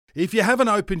If you haven't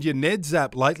opened your Neds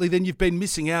app lately, then you've been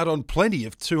missing out on plenty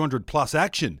of 200 plus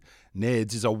action.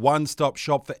 Neds is a one-stop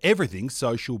shop for everything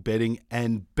social betting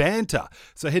and banter.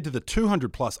 So head to the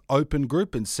 200 plus open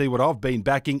group and see what I've been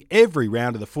backing every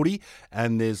round of the footy.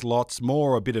 And there's lots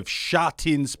more, a bit of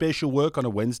shut-in special work on a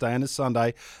Wednesday and a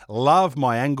Sunday. Love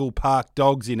my Angle Park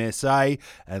dogs in SA,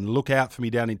 and look out for me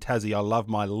down in Tassie. I love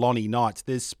my Lonnie Knights.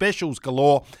 There's specials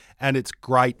galore and it's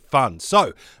great fun.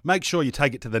 So make sure you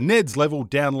take it to the Neds level,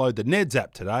 download the Neds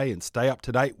app today and stay up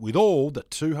to date with all the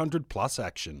 200 plus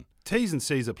action. T's and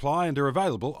C's apply and are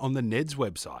available on the Neds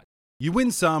website. You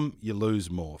win some, you lose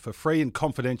more. For free and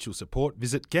confidential support,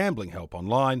 visit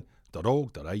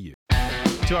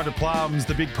gamblinghelponline.org.au. 200 Plums,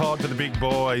 the big pod for the big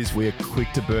boys. We're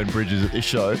quick to burn bridges at this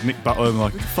show. Nick Butler, I'm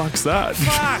like, what the fuck's that?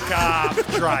 Fuck up,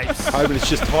 Drapes. Hoping it's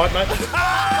just tight, mate.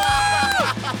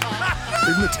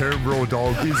 Even the term raw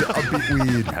dog is a bit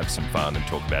weird. Have some fun and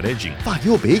talk about edging. Fuck,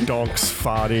 you're big. Dogs,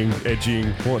 farting, edging.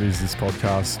 What is this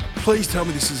podcast? Please tell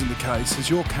me this isn't the case.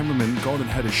 Has your cameraman gone and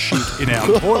had a shit in our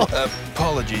toilet?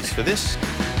 Apologies for this.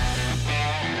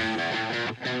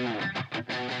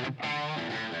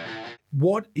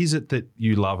 What is it that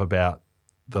you love about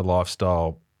the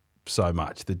lifestyle so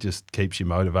much that just keeps you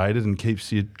motivated and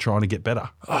keeps you trying to get better?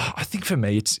 I think for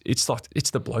me, it's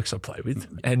the blokes I play with,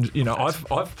 and you know,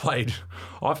 I've played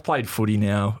footy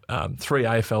now, 3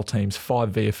 AFL teams,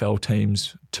 5 VFL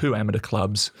teams, 2 amateur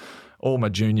clubs, all my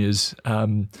juniors.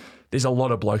 There's a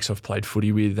lot of blokes I've played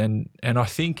footy with, and I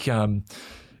think. You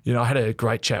know, I had a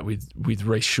great chat with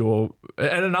Reece Shaw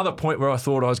at another point where I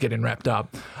thought I was getting wrapped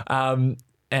up,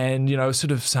 and you know, sort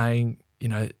of saying, you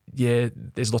know, yeah,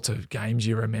 there's lots of games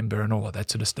you remember and all of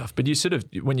that sort of stuff. But you sort of,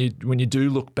 when you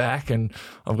do look back, and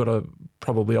I've got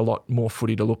probably a lot more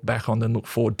footy to look back on than look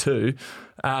forward to,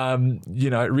 you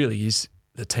know, it really is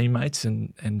the teammates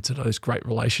and to those great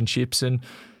relationships. And,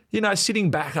 you know, sitting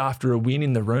back after a win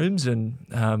in the rooms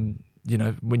and, you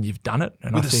know, when you've done it.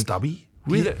 And With I a think, stubby?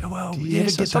 With Do it, well, you yeah,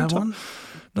 ever get that one?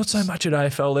 Not so much at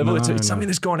AFL level. No, It's something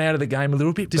that's gone out of the game a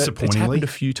little bit. But it's Disappointingly. happened a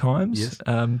few times. Yes.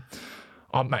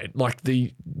 Oh, mate, like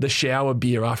the shower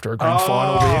beer after a grand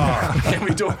final beer. Can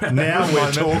we talk about Now that we're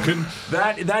moment? talking.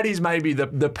 That is maybe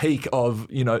the peak of,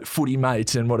 you know, footy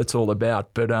mates and what it's all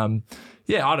about. But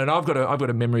yeah, I don't know. I've got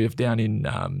a memory of down in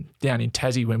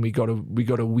Tassie when we got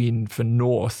a win for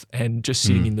North, and just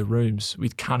sitting in the rooms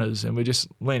with cunners, and we're just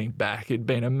leaning back. It'd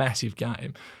been a massive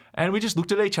game, and we just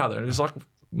looked at each other and it was like,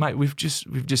 mate, we've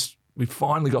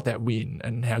finally got that win,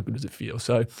 and how good does it feel?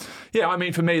 So, yeah, I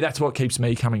mean, for me, that's what keeps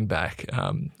me coming back,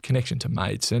 connection to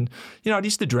mates. And, you know, it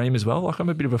is the dream as well. Like, I'm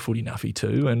a bit of a footy nuffy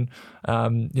too, and,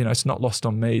 you know, it's not lost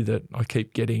on me that I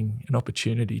keep getting an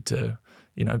opportunity to,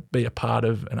 you know, be a part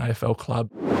of an AFL club.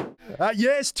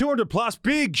 Yes, 200 plus,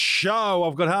 big show.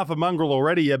 I've got half a mongrel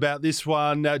already about this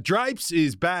one. Drapes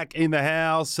is back in the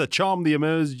house. Chom, the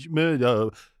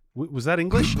was that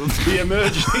English? The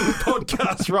emerging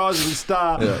podcast rising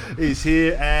star is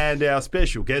here, and our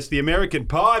special guest, the American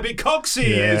Pie, Big Coxie,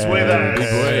 is with us.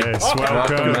 Yes,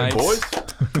 welcome, mates. boys.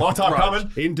 Long time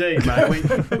coming. Indeed,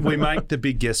 mate. We make the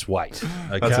big guests wait,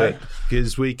 okay?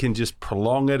 Because we can just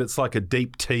prolong it. It's like a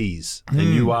deep tease, and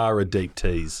you are a deep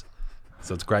tease.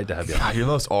 So it's great to have you. God, you're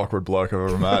the most awkward bloke I've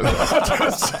ever met.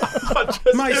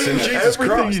 Mason, Jesus Everything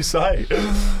Christ. you say.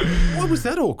 Why was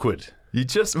that awkward? You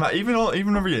just, mate, even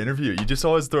whenever you interview, you just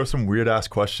always throw some weird ass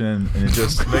question, and it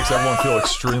just makes everyone feel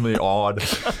extremely odd.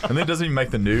 And then it doesn't even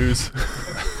make the news.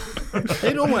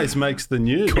 It always makes the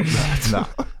news. Nah.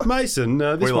 Mason,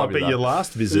 this We might love be you, your though.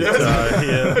 last visit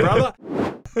here, brother.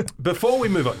 Before we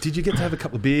move on, did you get to have a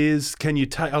couple of beers? Can you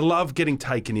take? I love getting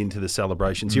taken into the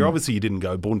celebrations here. Obviously, you didn't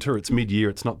go bunter. It's mid-year.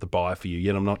 It's not the buy for you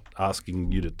yet. I'm not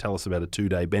asking you to tell us about a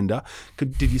 2-day bender.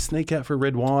 Did you sneak out for a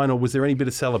red wine, or was there any bit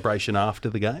of celebration after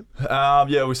the game?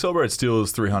 Yeah, we celebrated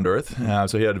Steele's 300th.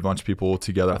 So he had a bunch of people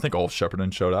together. I think all of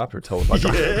Shepparton showed up.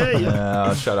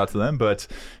 Yeah. Shout out to them. But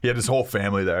he had his whole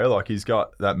family there. Like, he's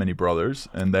got that many brothers,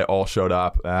 and they all showed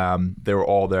up. They were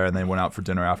all there, and they went out for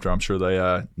dinner after. I'm sure they,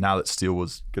 now that Steele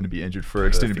was going to be injured for an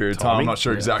extended period of time, I'm not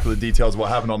sure exactly the details of what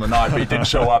happened on the night, but he didn't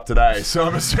show up today. So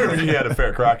I'm assuming he had a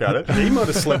fair crack at it. He might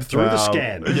have slept through the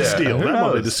scan. Steele, who that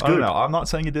might be knows? the I scoop. don't know. I'm not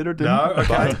saying he did or didn't. No,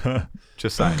 okay. But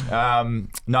just saying.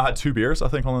 No, I had 2 beers, I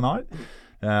think, on the night.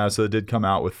 So they did come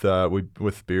out with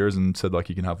beers and said, like,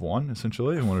 you can have one,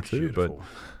 essentially, and 1 or 2, Beautiful.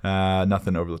 but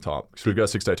nothing over the top. So we've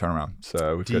got a 6-day turnaround.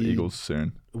 So we've got Eagles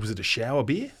soon. Was it a shower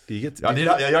beer? Do you get? It actually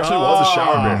was a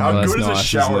shower beer. How that's good is a nice,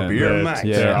 shower isn't it? beer? Mate.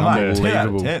 Yeah, Mate, 10 out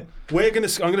of unbelievable. 10.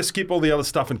 I'm gonna skip all the other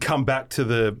stuff and come back to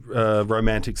the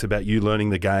romantics about you learning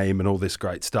the game and all this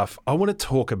great stuff. I want to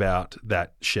talk about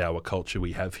that shower culture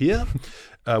we have here.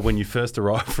 when you first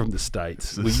arrived from the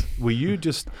States, were you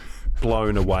just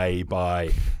blown away by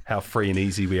how free and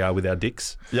easy we are with our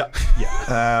dicks? Yeah.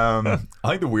 I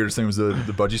think the weirdest thing was the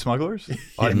budgie smugglers.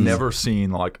 I'd never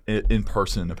seen like in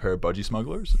person a pair of budgie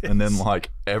smugglers, and then like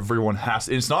everyone has.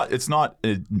 It's not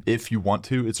if you want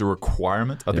to. It's a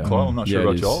requirement at the club. I'm not sure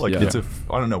about y'all. Like it's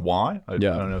I don't know why. I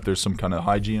don't know if there's some kind of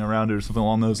hygiene around it or something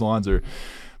along those lines, or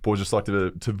boys just like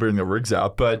to bring their rigs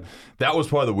out. But that was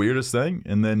probably the weirdest thing.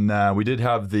 And then we did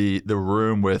have the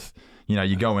room with.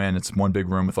 You go in, it's one big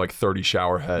room with like 30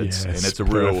 shower heads, and it's a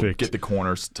real get the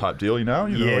corners type deal, you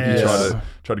like you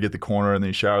try to get the corner and then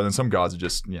you shower. Then some guys are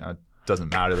just, it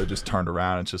doesn't matter. They're just turned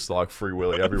around. It's just like Free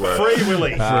Willy everywhere. Free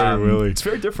Willy. It's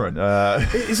very different.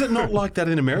 Is it not like that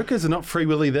in America? Is it not Free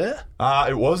Willy there?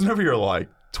 It was whenever you're like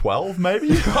 12 maybe.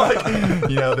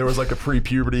 There was like a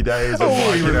pre-puberty days of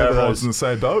everyone was in the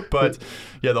same boat. But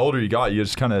the older you got, you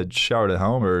just kind of showered at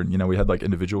home, or we had like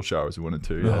individual showers we went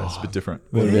into. It's a bit different.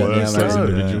 Are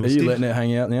you letting it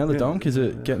hang out now, the donk? Is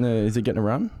it getting a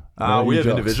run? We have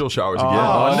individual showers again.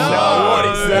 Oh, no. What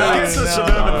is that? It's the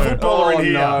Suburban Footballer in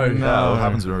here. No. What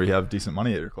happens whenever you have decent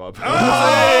money at your club?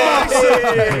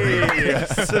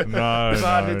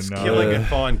 It's killing a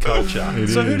fine culture.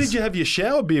 So who did you have your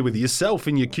shower beer with? Yourself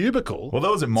in your cubicle? Well,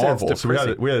 that was at Marvel. So we had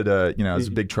it was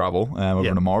a big travel over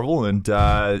to Marvel. And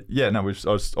I was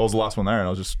the last one there, and I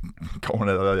was just going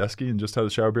to the Esky and just had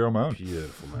a shower beer on my own.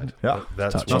 Beautiful, mate. Yeah.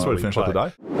 That's nice way to finish up the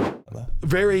day.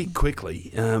 Very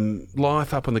quickly,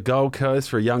 life up on the Gold Coast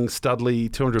for a young Studley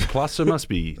 200 plus, it must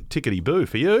be tickety boo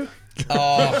for you.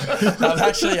 I've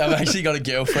actually got a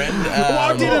girlfriend.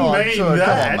 I didn't mean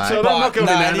that. On, so I'm not going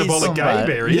to anabolic gay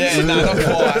berries. Yeah, no, not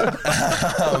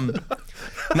quite.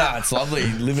 It's lovely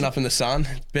living up in the sun.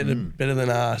 Better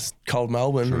than cold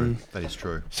Melbourne. True. That is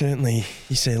true. Certainly,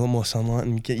 you see a lot more sunlight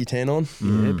and get your tan on.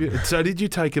 Yeah, so did you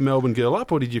take a Melbourne girl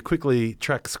up, or did you quickly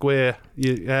track square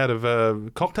out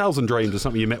of Cocktails and Dreams or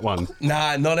something? You met one?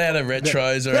 Nah, not out of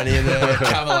Retros or any of the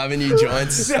Cavill Avenue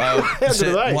joints.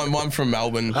 One from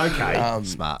Melbourne. Okay.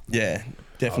 Smart. Yeah,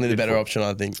 definitely the better option,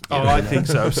 I think. I think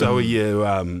so. So are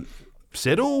you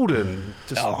settled and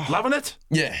just loving it?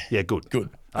 Yeah. Yeah, good. Good.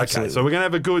 Okay, Absolutely. so we're going to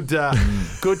have a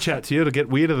good chat to you. It'll get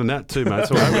weirder than that too, mate.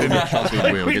 So we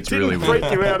didn't freak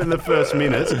you out in the first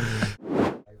minute.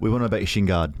 We want to know about your shin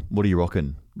guard. What are you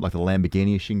rocking? Like the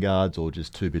Lamborghini shin guards, or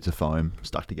just two bits of foam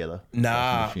stuck together?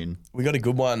 Nah, we got a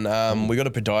good one. We got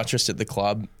a podiatrist at the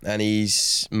club, and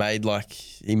he's made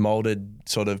he moulded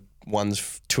sort of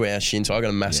ones to our shin. So I got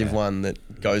a massive one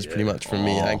that goes pretty much from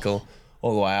my ankle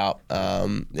all the way up.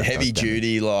 Heavy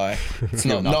duty, it's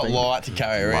not light to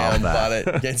carry around, but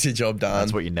it gets your job done.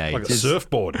 That's what you need. Like a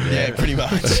surfboard. Yeah, pretty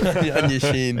much. On your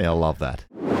shin. Yeah, I love that.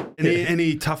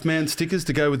 Any tough man stickers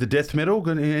to go with the death metal?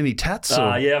 Got any tats?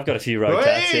 Yeah, I've got a few rogue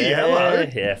tats. Hello.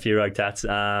 Yeah, a few rogue tats.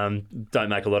 Don't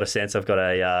make a lot of sense. I've got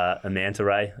a manta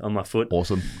ray on my foot.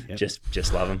 Awesome.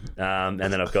 Just love them.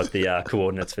 And then I've got the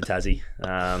coordinates for Tassie.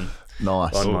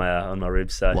 Nice. On my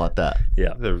ribs. So like that.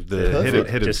 Yeah. The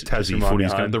head of Tassie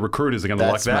footies. The recruiters are going to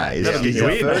like that. Mate. That'll be He's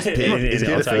weird. our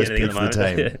first pick for the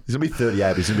team. He's going to be 38,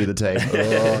 but he's going to be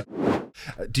the team.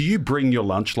 Do you bring your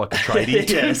lunch like a tradie?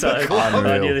 Yeah, so Unreal.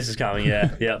 I knew this was coming.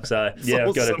 Yeah, yep. So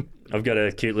awesome. I've got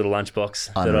a cute little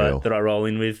lunchbox that I roll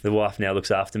in with. The wife now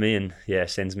looks after me and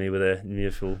sends me with a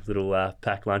beautiful little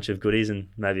packed lunch of goodies and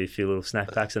maybe a few little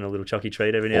snack packs and a little chocky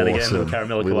treat every now and again. A little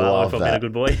caramel koala if I've been a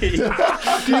good boy. Do you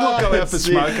not go out for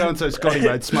smoko and say, Scotty,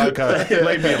 mate, smoko,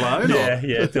 leave me alone?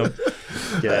 Yeah.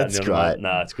 That's great.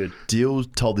 No, it's good. Dill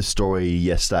told this story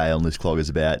yesterday on This Cloggers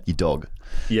about your dog.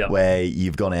 Yeah. Where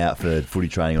you've gone out for footy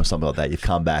training or something like that, you've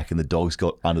come back and the dog's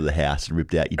got under the house and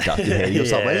ripped out your ducky head or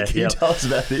something. Can you tell us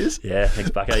about this? Yeah,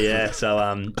 thanks, Bucko. Yeah,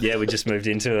 so we just moved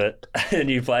into a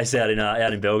new place out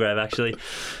in Belgrave actually.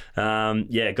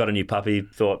 Got a new puppy.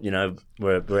 Thought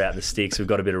we're out in the sticks. We've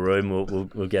got a bit of room.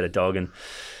 We'll get a dog and.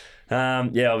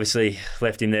 Obviously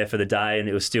left him there for the day and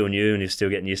it was still new and he was still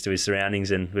getting used to his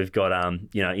surroundings and we've got,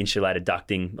 insulated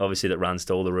ducting obviously that runs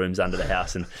to all the rooms under the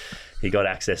house and he got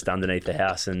accessed underneath the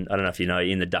house and I don't know if you know,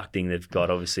 in the ducting they've got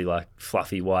obviously like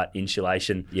fluffy white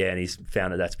insulation. Yeah, and he's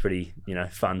found that's pretty,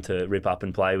 fun to rip up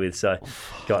and play with. So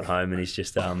got home and he's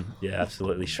just,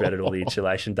 absolutely shredded all the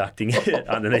insulation ducting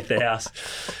underneath the house.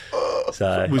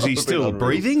 So was he still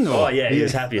breathing? Or? Oh yeah, he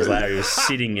was happy as Larry. He was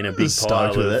sitting in a big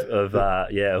pile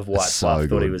of white fluff.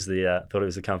 Thought it was the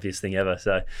comfiest thing ever.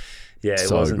 So yeah,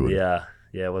 it wasn't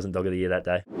it wasn't dog of the year that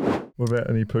day. What about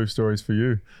any poo stories for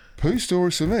you? Poo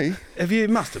stories for me?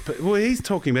 Well, he's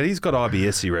talking about he's got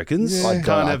IBS, he reckons. Yeah. I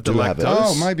can't have the lactose.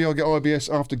 Oh, maybe I'll get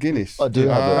IBS after Guinness. I do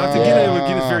have it. After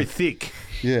Guinness very thick.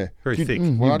 Yeah. Very thick.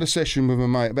 Well, I had a session with a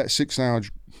mate, about 6 hours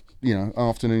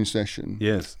afternoon session.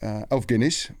 Yes. Of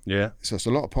Guinness. Yeah. So it's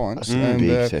a lot of pints. Big And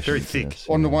session, very thick. yes.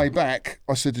 on the way back,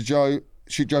 I said to Joe,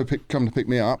 come to pick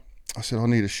me up. I said, I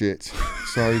need a shit.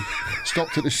 So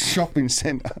stopped at the shopping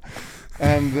centre,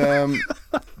 and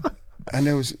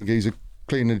there was a geezer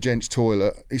cleaning the gents'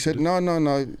 toilet. He said, no,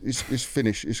 it's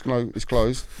finished. It's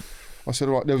closed. I said,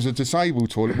 all right, there was a disabled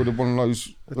toilet with one of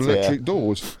those electric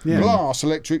doors, glass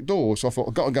electric doors. So I thought,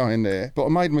 I've got to go in there. But I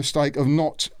made a mistake of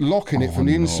not locking it from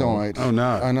the inside. Oh,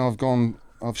 no. And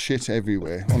I've shit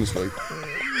everywhere, honestly.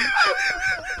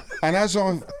 And as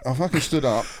I fucking stood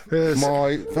up,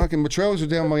 my trousers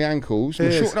down my ankles,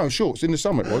 my shorts, in the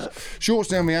summer it was, shorts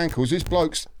down my ankles, this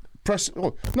bloke's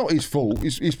not his fault,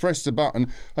 he's pressed the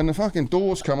button and the fucking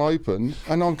doors come open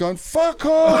and I'm going, fuck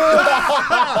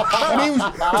off! And he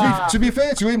was, to be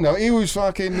fair to him though, he was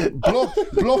fucking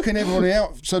blocking everybody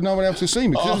out so no one else could see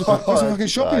me, because it was a fucking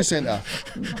shopping centre.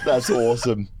 That's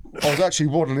awesome. I was actually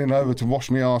waddling over to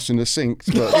wash my arse in the sink,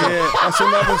 but that's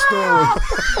another story.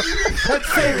 That's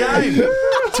fair game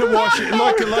to wash it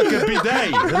like a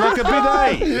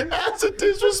bidet. That's a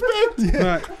disrespect.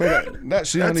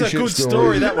 That's the only That's a shit good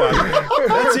story, that one.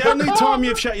 That's the only time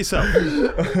you've shut yourself.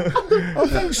 I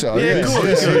think so. Yeah,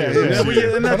 good. Yeah. Well, yeah,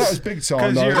 and But that that's was big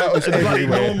time, because though. you're That was a bloody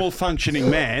everywhere. normal functioning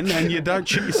man and you don't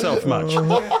shit yourself much,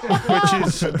 which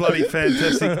is bloody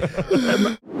fantastic.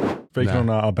 Speaking on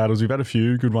our battles, we've had a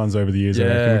few good ones over the years. I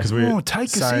reckon, because we take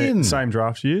us in. Same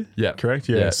draft year. Yeah. Correct.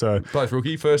 Yeah. So both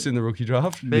rookie, first in the rookie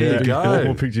draft. There you go.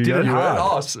 What pick did you Did go? it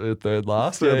hard? Third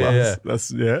last. Third Yeah. last.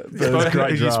 That's a great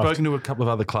Have you draft. spoken to a couple of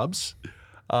other clubs?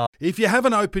 If you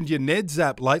haven't opened your Neds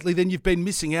app lately, then you've been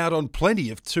missing out on plenty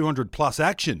of 200 plus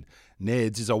action.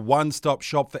 Neds is a one-stop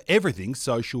shop for everything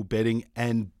social betting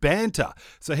and banter.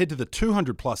 So head to the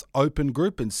 200 plus open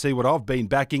group and see what I've been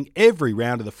backing every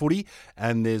round of the footy.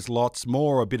 And there's lots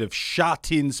more, a bit of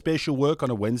shut-in special work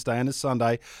on a Wednesday and a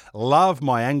Sunday. Love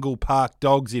my Angle Park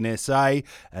dogs in SA,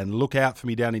 and look out for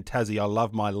me down in Tassie. I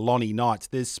love my Lonnie Knights.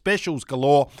 There's specials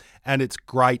galore and it's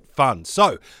great fun.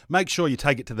 So make sure you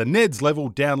take it to the Neds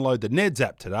level. Download the Neds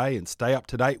app today and stay up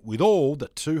to date with all the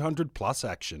 200 plus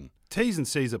action. T's and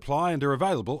C's apply and are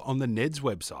available on the Neds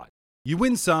website. You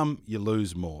win some, you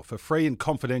lose more. For free and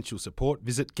confidential support,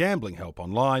 visit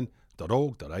gamblinghelponline.org.au.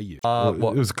 It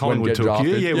was when Collingwood get took you.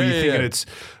 drafted? Yeah, were you Yeah, thinking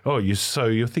yeah.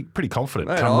 you think pretty confident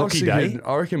Mate, come I was rookie day? thinking-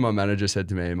 I reckon my manager said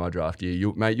to me in my draft year,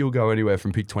 you'll go anywhere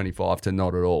from pick 25 to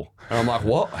not at all. And I'm like,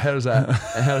 what? How does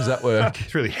that work?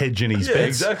 He's really hedging his Yeah, bets.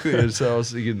 exactly. And so I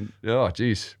was thinking, oh,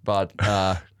 geez. But,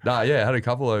 I had a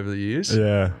couple over the years.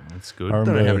 Yeah, That's good. I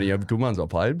don't know how many good ones I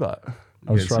played, but...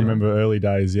 I was trying to remember early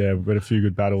days. Yeah, we had a few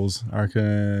good battles. I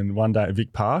reckon one day at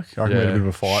Vic Park, I reckon we had a bit of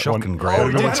a fight. Shocking One- ground. Oh,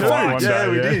 we did too. Yeah,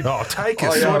 we did. Oh, take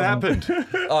us. What happened? I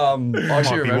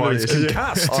actually be why remember he's this.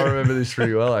 concussed. I remember this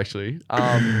pretty well, actually.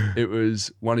 It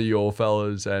was one of your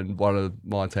fellas and one of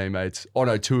my teammates. Oh,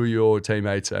 no, two of your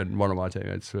teammates and one of my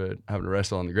teammates were having a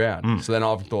wrestle on the ground. So then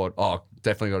I thought,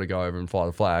 definitely got to go over and fly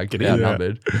the flag. Get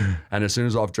outnumbered. And as soon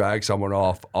as I've dragged someone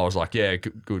off, I was like, yeah,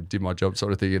 good, did my job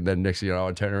sort of thing. And then next thing you know,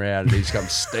 I turn around and he just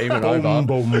comes steaming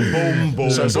over.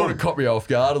 So it sort of caught me off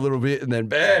guard a little bit, and then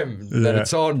bam, then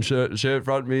it's on, shirt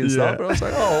front me and stuff. And I was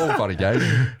like, all funny game.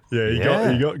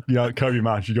 Yeah, you got Kobe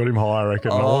March. You got him high, I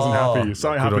reckon. I wasn't happy.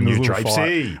 Something happened on in you, this little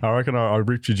Drapesy. fight. I reckon I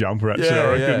ripped your jumper, actually.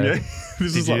 I reckon, yeah.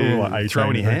 This is Did like, we were you like 18, throw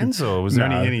any I reckon. hands, or was there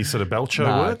No. any sort of belt show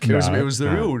Nah, work? It was the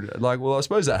real, I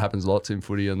suppose that happens lots in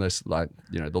footy, unless, the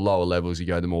lower levels you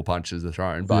go, the more punches are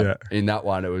thrown. But in that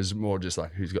one, it was more just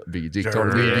like, who's got the bigger dick?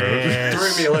 Threw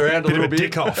me around a Bit little of a bit.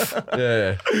 dick off.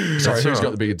 Yeah. Sorry, who's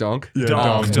got the bigger donk?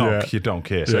 Donk, yeah. you donk,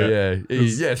 yeah. So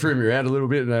he threw me around a little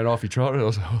bit, and then off he trotted. I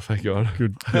was like, oh, thank God.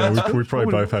 Good. Yeah, we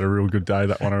probably both had a real good day,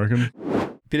 that one, I reckon.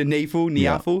 Bit of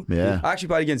Niaful. Yeah. I actually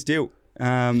played against Dill.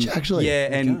 Actually? Yeah,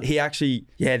 and he actually,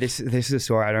 this is a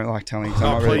story I don't like telling. 'Cause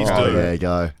I'm not please really proud do. of it. There you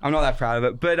go. I'm not that proud of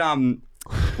it. But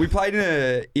we played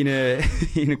in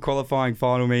a qualifying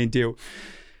final, me and Dill.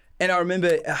 And I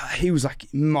remember he was like,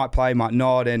 might play, might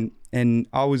not. And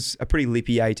I was a pretty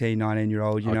lippy 18,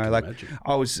 19-year-old, you know. Like imagine.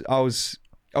 I was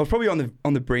probably on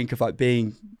the brink of like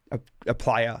being a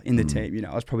player in the team, you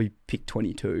know. I was probably picked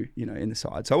 22, you know, in the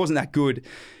side. So I wasn't that good.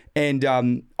 And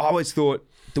I always thought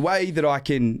the way that I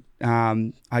can,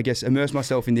 I guess, immerse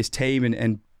myself in this team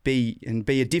and be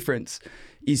a difference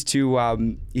is to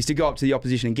go up to the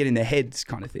opposition and get in their heads,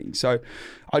 kind of thing. So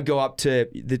I'd go up to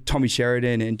the Tommy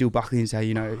Sheridan and Dill Buckley and say,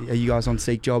 are you guys on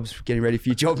Seek Jobs, getting ready for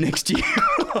your job next year?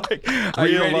 Are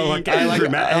you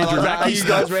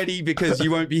guys ready? Because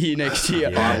you won't be here next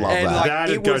year. I love that.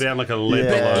 That'd go down like a lead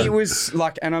But balloon. it was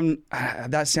like, and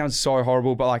that sounds so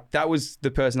horrible, but like that was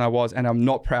the person I was, and I'm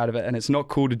not proud of it, and it's not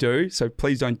cool to do. So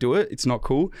please don't do it. It's not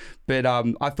cool. But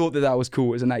I thought that was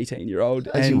cool as an 18-year-old.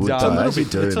 As you would do. As you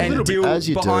do. And Dill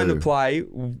behind the play,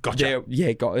 Gotcha.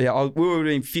 we were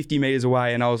being 50 meters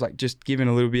away, and I was like just giving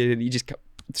a little bit, and he just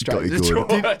straight to the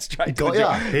jaw. Straight to the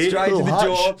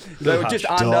jaw. They were just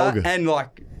under, and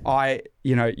like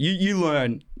you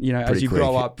learn, as you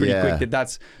grow up pretty quick that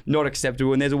that's not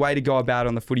acceptable, and there's a way to go about it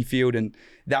on the footy field, and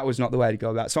that was not the way to go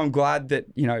about it. So I'm glad that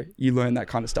you learn that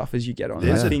kind of stuff as you get on.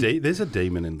 There's a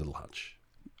demon in the Hutch.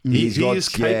 He is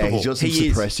capable. Yeah, he's got some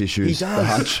suppressed issues. He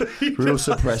does. The Hutch. Real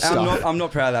suppressed stuff. I'm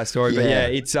not proud of that story, but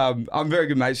it's I'm very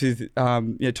good mates with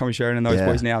Tommy Sheridan and those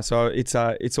boys now. So it's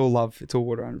all love. It's all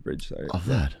water under the bridge. So Love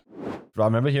that. I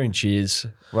remember hearing cheers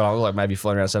when I was like maybe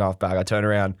floating around centre half back. I turned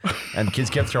around and kids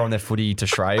kept throwing their footy to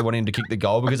Shrey, wanting him to kick the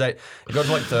goal because it got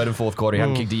to like third and fourth quarter. He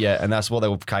hadn't kicked it yet, and that's what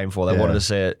they came for. They wanted to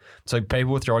see it. So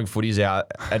people were throwing footies out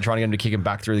and trying to get him to kick him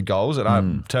back through the goals. And I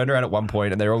turned around at one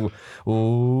point and they're all,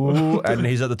 ooh, and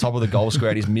he's at the top of the goal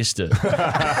square and he's missed it.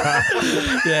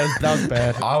 That was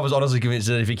bad. I was honestly convinced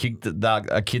that if he kicked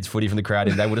a kid's footy from the crowd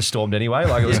in, they would have stormed anyway.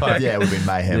 Like it was like, it would have been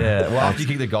mayhem. Yeah. Well, after you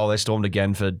kicked the goal, they stormed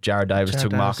again for Jared Davis,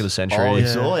 took mark of the century. Oh, he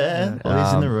saw, Well,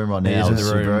 he's in the room right now. He's in the It's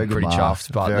a room, very good pretty mark.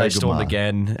 chuffed. But Very they good stormed mark.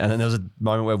 again, and then there was a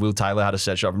moment where Will Taylor had a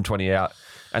set shot from 20 out,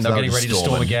 and So they were they getting were ready to storm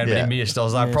storming, again, but yeah. he missed. I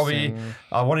was like,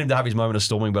 I wanted him to have his moment of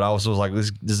storming, but I also was like,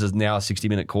 this is now a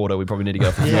 60-minute quarter. We probably need to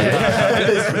go for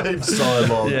It's been so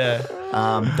long. Yeah.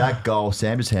 That goal,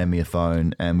 Sam just handed me a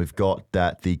phone, and we've got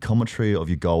that the commentary of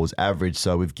your goal was average,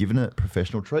 so we've given it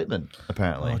professional treatment,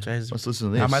 apparently. Oh, Jesus. Let's listen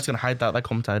to this. Our mate's going to hate that. They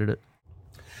commentated it.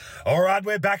 All right,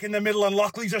 we're back in the middle, and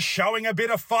Lockleys are showing a bit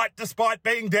of fight despite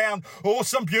being down. Oh,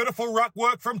 some beautiful ruck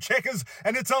work from Checkers,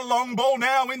 and it's a long ball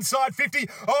now inside 50.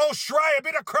 Oh, Shrey, a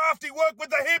bit of crafty work with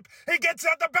the hip. He gets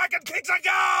out the back and kicks a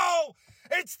goal.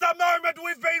 It's the moment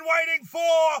we've been waiting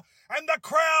for, and the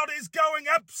crowd is going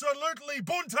absolutely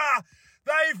bunter.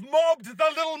 They've mobbed the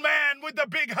little man with the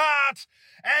big heart,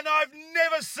 and I've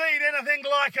never seen anything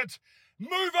like it.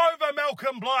 Move over,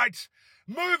 Malcolm Blight.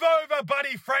 Move over,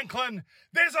 Buddy Franklin.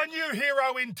 There's a new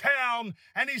hero in town,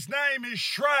 and his name is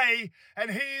Shrey,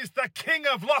 and he is the king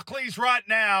of Lockleys right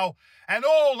now. And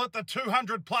all at the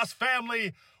 200-plus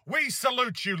family, we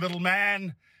salute you, little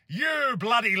man. You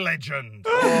bloody legend.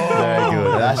 Very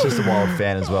good. That's just a wild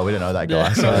fan as well. We don't know that guy.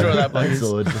 Yeah, so I'm sure that bloke is.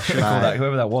 excellent.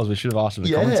 Whoever that was, we should have asked him to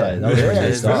Yeah, commentate. That was pretty good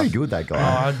it's stuff. very good, that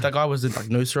guy. That guy was like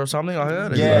Noosa or something, I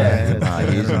heard. Yeah, no,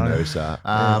 he is a nooser.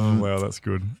 Wow, that's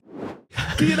good.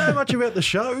 Do you know much about the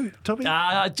show, Tommy?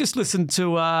 I just listened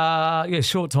to,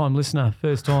 short time listener,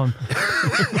 first time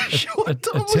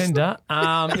attender.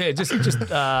 Just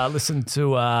listened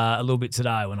to a little bit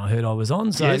today when I heard I was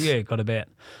on. So got about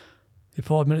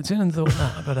 5 minutes in and thought,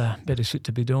 I've got better shit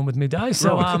to be doing with me day.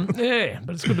 So but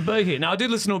it's good to be here. Now I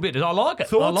did listen to a bit. I like it.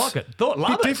 Thoughts? I like it.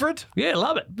 Love it. Different? Yeah,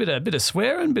 love it. Bit of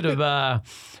swearing, bit of a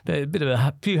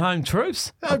few home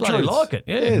truths. I Home bloody truths. like it.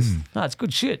 Yeah. Yes. No, it's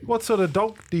good shit. What sort of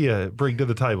dog do you bring to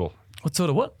the table? What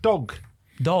sort of what? Dog.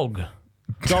 Dog.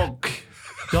 Dog.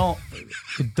 Dog.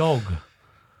 Dog.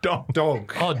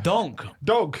 Dog. Oh, donk.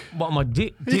 Dog. What, my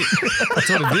dick? Dick. What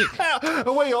sort of dick?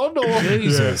 Are we on or?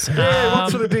 Jesus. Yeah,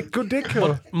 what sort of dick? Good dick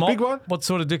or big one? What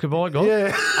sort of dick have I got?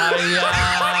 Yeah.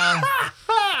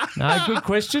 No, good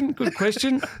question. Good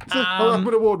question. I'm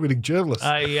an award-winning journalist.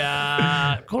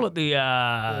 Call it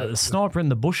the sniper in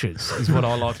the bushes is what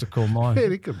I like to call mine. Yeah,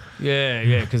 Nickum.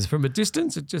 Yeah, because from a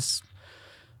distance it just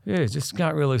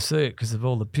can't really see it because of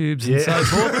all the pubes and so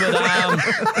forth.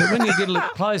 But when you get a little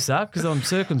closer, because I'm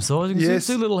circumcised, you can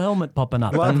see a little helmet popping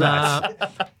up. Love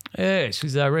that.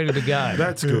 She's ready to go.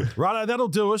 That's good. Righto, that'll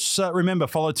do us. Remember,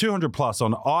 follow 200 Plus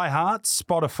on iHeart,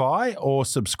 Spotify, or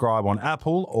subscribe on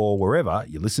Apple or wherever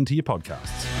you listen to your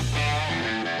podcasts.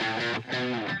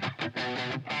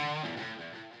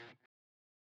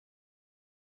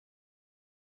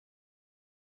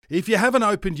 If you haven't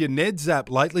opened your Neds app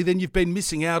lately, then you've been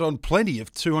missing out on plenty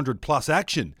of 200 Plus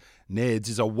action. Ned's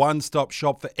is a one-stop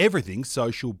shop for everything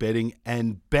social betting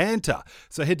and banter.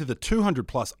 So head to the 200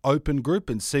 Plus Open group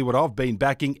and see what I've been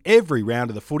backing every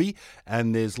round of the footy.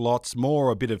 And there's lots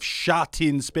more, a bit of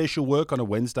shut-in special work on a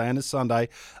Wednesday and a Sunday.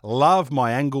 Love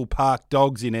my Angle Park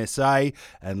dogs in SA,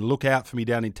 and look out for me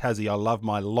down in Tassie. I love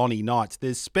my Lonnie Knights.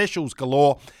 There's specials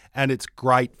galore, and it's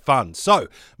great fun. So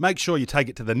make sure you take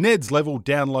it to the Ned's level.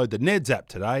 Download the Ned's app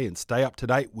today and stay up to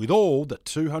date with all the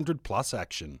 200 Plus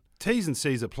action. T's and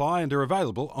C's apply and are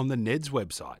available on the Ned's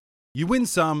website. You win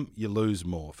some, you lose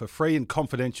more. For free and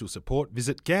confidential support,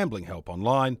 visit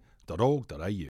gamblinghelponline.org.au.